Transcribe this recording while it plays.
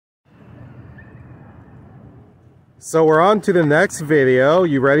So we're on to the next video.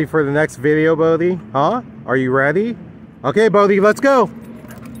 You ready for the next video, Bodie? Huh? Are you ready? Okay, Bodie, let's go.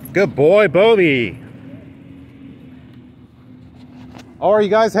 Good boy, Bodie. Oh, are you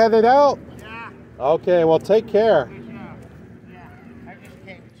guys headed out? Yeah. Okay, well, take care. Yeah, I just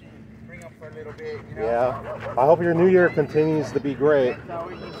came to bring up for a little bit, you know? Yeah. I hope your new year continues to be great. That's all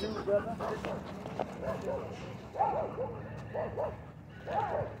we can do, brother.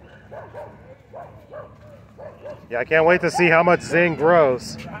 Yeah, I can't wait to see how much Zing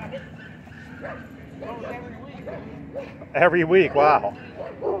grows. Every week, wow.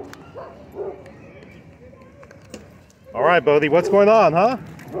 All right, Bodie, what's going on, huh?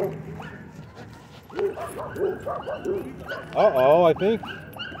 Uh-oh, I think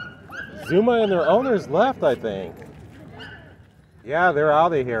Zuma and their owners left, I think. Yeah, they're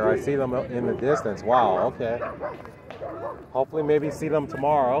out of here. I see them in the distance. Wow, okay. Hopefully maybe see them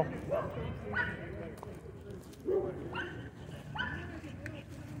tomorrow.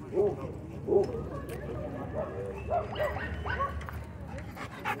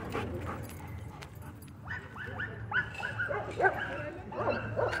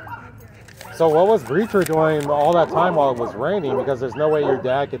 So what was Breacher doing all that time while it was raining? Because there's no way your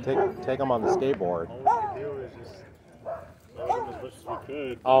dad could take him on the skateboard. All we could do was just ride as much as we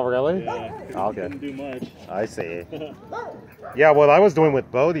could. Oh, really? Yeah. Okay. Couldn't do much. I see. Yeah, what I was doing with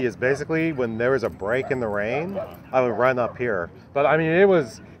Bodie is basically when there was a break in the rain, I would run up here. But I mean, it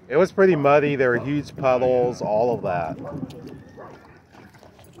was pretty muddy. There were huge puddles, all of that.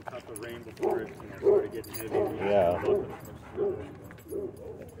 We caught the rain before it started getting heavy. Yeah.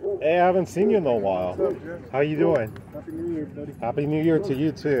 Hey, I haven't seen you in a while. What's up, Jeff? How you doing? Happy New Year, buddy. Happy New Year to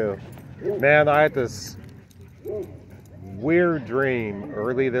you too. Man, I had this weird dream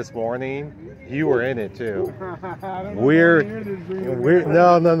early this morning. You were in it too. Weird.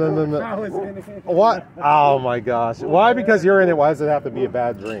 No. What? Oh my gosh. Why? Because you're in it. Why does it have to be a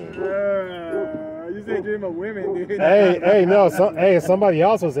bad dream? You say dream of women, dude. Hey, no. Somebody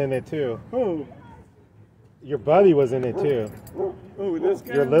else was in it too. Who? Your buddy was in it too. Oh, this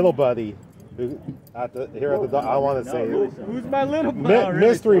guy? Your little buddy. Here at the I want to say Who's my little buddy?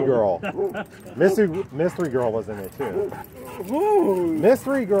 Mystery Girl. Mystery Girl was in it too. Who?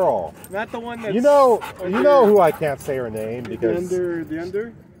 Mystery Girl. Not the one that's... You know who I can't say her name because The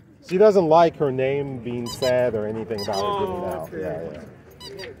under? she doesn't like her name being said or anything about it getting out. Okay.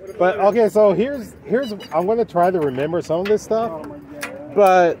 Yeah. But okay, so here's I'm gonna try to remember some of this stuff. Oh my God.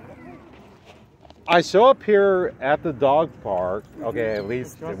 But I show up here at the dog park. Okay, at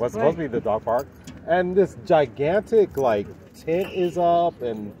least it was supposed to be the dog park. And this gigantic like tent is up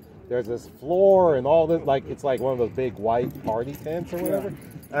and there's this floor and all this, like it's like one of those big white party tents or whatever.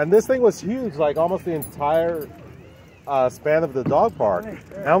 And this thing was huge, like almost the entire span of the dog park.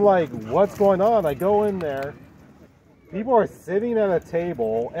 And I'm like, what's going on? I go in there. People are sitting at a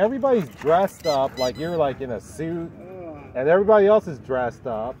table. Everybody's dressed up like you're like in a suit. And everybody else is dressed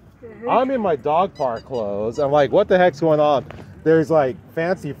up. I'm in my dog park clothes. I'm like, what the heck's going on? There's like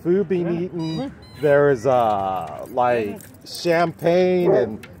fancy food being eaten. There's like champagne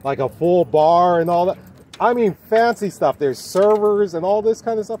and like a full bar and all that. I mean, fancy stuff. There's servers and all this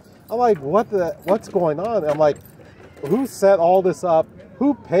kind of stuff. I'm like, what's going on? I'm like, who set all this up?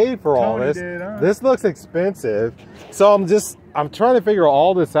 Who paid for all this? This looks expensive. So I'm trying to figure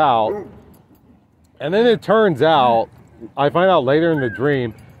all this out. And then it turns out, I find out later in the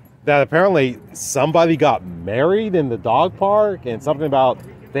dream, that apparently somebody got married in the dog park and something about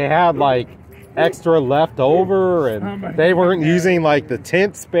they had like extra left over and they weren't using like the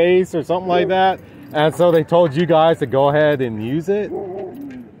tent space or something like that. And so they told you guys to go ahead and use it.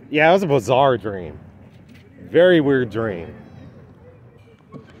 Yeah, it was a bizarre dream. Very weird dream.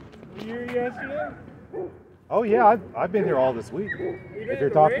 You here yesterday? Oh yeah, I've been here all this week. If you're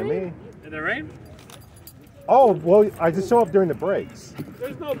talking to me. In the rain? Oh, well, I just show up during the breaks.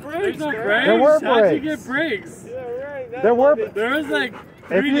 There's no breaks. There's no breaks. There were How'd breaks. you get breaks? Yeah, right. There were. There was like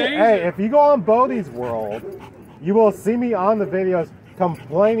 3 days. Hey, if you go on Bodie's World, you will see me on the videos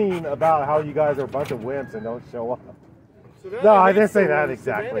complaining about how you guys are a bunch of wimps and don't show up. No, I didn't say that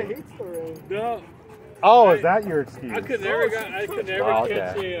exactly. No. Oh, is that your excuse? I could never catch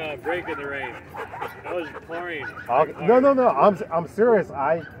a break in the rain. I was pouring. Okay. No. I'm serious.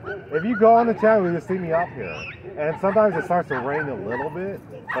 If you go on the channel, you'll see me up here. And sometimes it starts to rain a little bit.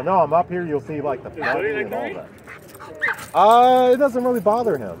 But no, I'm up here. You'll see like the flooding and all that. It doesn't really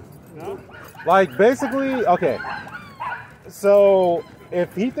bother him. No? Like basically, okay. So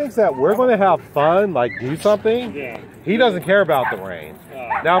if he thinks that we're going to have fun, like do something, he doesn't care about the rain.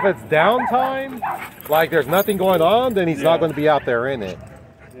 Now, if it's downtime, like there's nothing going on, then he's not going to be out there in it.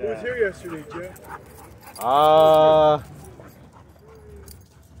 Who was here yesterday, Jeff?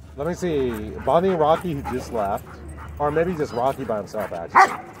 Let me see. Bonnie and Rocky, who just left, or maybe just Rocky by himself,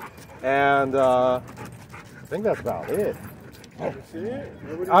 actually. And I think that's about it.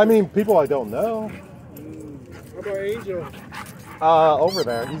 I mean, people I don't know. How about Angel? Over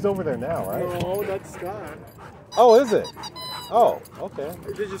there. He's over there now, right? No, that's Scott. Oh, is it? Oh, okay.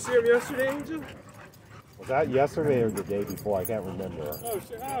 Did you see him yesterday, Angel? Was that yesterday or the day before? I can't remember. Oh,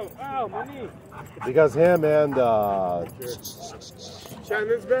 shit. Ow, my knee. Because him and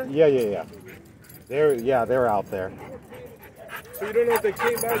Shannon's been? yeah. They're out there. So you don't know if they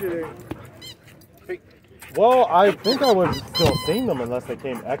came by today? Well, I think I would still seen them unless they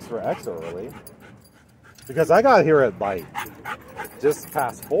came extra early. Because I got here at like just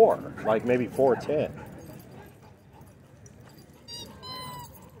past 4, like maybe 4:10.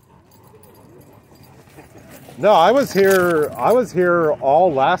 No, I was here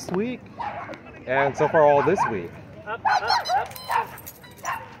all last week and so far all this week.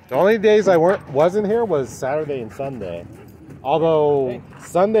 The only days I wasn't here was Saturday and Sunday. Although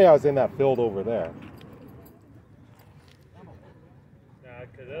Sunday I was in that field over there. Nah,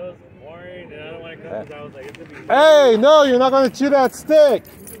 because it was boring and I don't want to come because I was like, it's going to be... Hey, no, you're not going to chew that stick.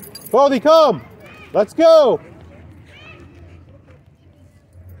 Baldy, come. Let's go.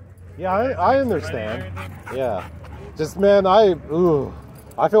 Yeah, I understand. Yeah. Just, man, I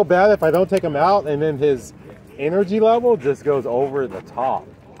feel bad if I don't take him out and then his energy level just goes over the top.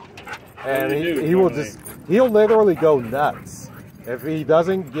 And he'll literally go nuts if he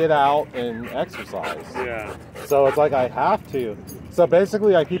doesn't get out and exercise. Yeah. So it's like I have to. So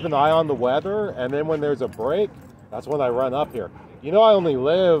basically I keep an eye on the weather, and then when there's a break, that's when I run up here. You know, I only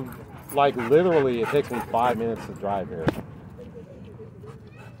live, like literally it takes me 5 minutes to drive here.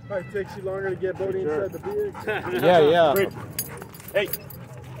 Probably takes you longer to get Bodie inside the vehicle. Yeah. Hey.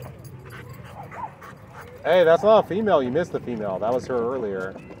 Hey, that's not a female. You missed the female. That was her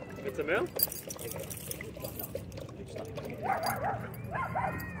earlier. It's a male?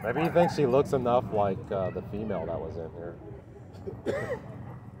 Maybe you think she looks enough like the female that was in here.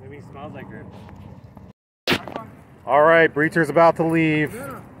 Maybe he smells like her. All right, Breacher's about to leave.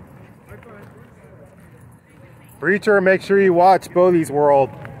 Breacher, make sure you watch Bodie's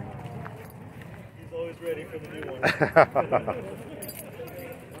World. He's always ready for the new one.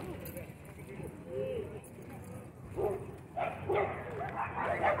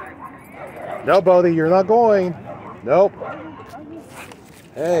 No, Bodie, you're not going. Nope.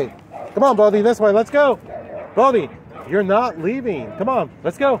 Hey, come on, Bodie, this way. Let's go. Bodie, you're not leaving. Come on,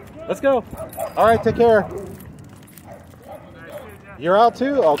 let's go. Let's go. All right, take care. You're out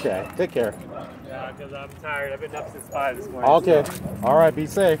too? Okay, take care. Yeah, because I'm tired. I've been up since 5 this morning. Okay. All right, be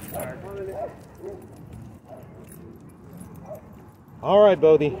safe. All right,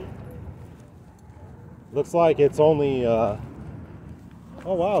 Bodie. Looks like it's only... oh,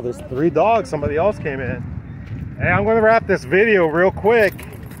 wow, there's 3 dogs. Somebody else came in. Hey, I'm going to wrap this video real quick,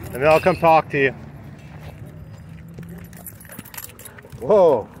 and then I'll come talk to you.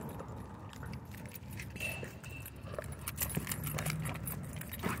 Whoa.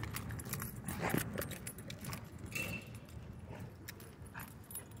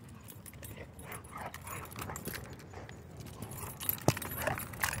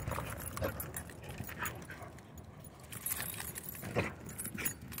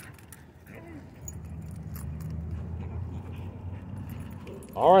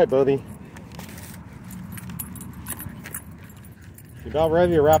 All right, Bodie. You about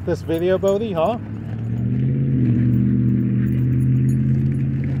ready to wrap this video, Bodie, huh?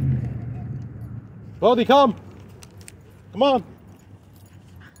 Bodie, come. Come on.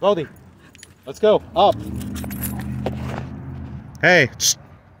 Bodie, let's go. Up. Hey.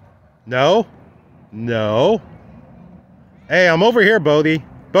 No. No. Hey, I'm over here, Bodie.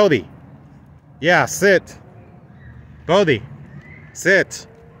 Bodie. Yeah, sit. Bodie. Sit.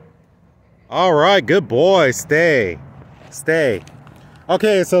 All right, good boy. Stay. Stay.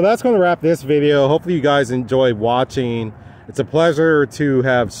 Okay, so that's going to wrap this video. Hopefully you guys enjoyed watching. It's a pleasure to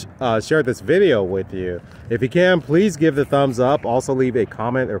have shared this video with you. If you can, please give the thumbs up. Also leave a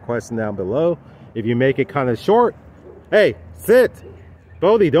comment or question down below. If you make it kind of short, hey, sit.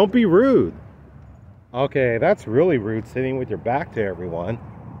 Bodie, don't be rude. Okay, that's really rude, sitting with your back to everyone.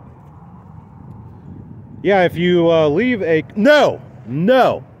 Yeah, if you leave a... No!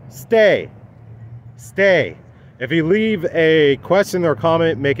 Stay. Stay. If you leave a question or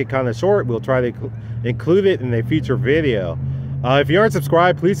comment, make it kind of short. We'll try to include it in a future video. If you aren't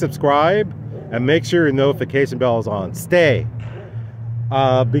subscribed, please subscribe. And make sure your notification bell is on. Stay.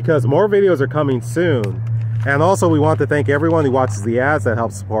 Because more videos are coming soon. And also, we want to thank everyone who watches the ads that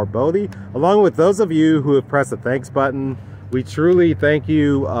helps support Bodhi, along with those of you who have pressed the thanks button. We truly thank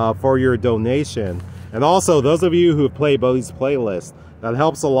you for your donation. And also, those of you who have played Bodhi's playlist. That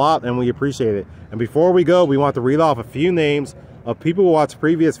helps a lot, and we appreciate it. And before we go, we want to read off a few names of people who watched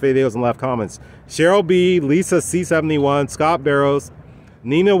previous videos and left comments. Cheryl B, Lisa C71, Scott Barrows,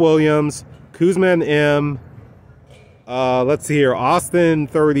 Nina Williams, Kuzman M, let's see here, Austin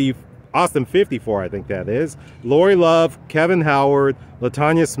 54, I think that is. Lori Love, Kevin Howard,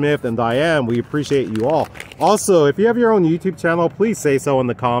 Latanya Smith, and Diane. We appreciate you all. Also, if you have your own YouTube channel, please say so in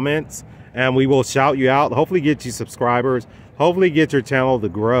the comments, and we will shout you out. Hopefully get you subscribers. Hopefully get your channel to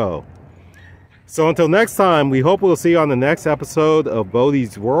grow. So until next time, we hope we'll see you on the next episode of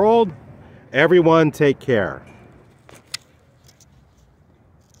Bodhi's World. Everyone take care.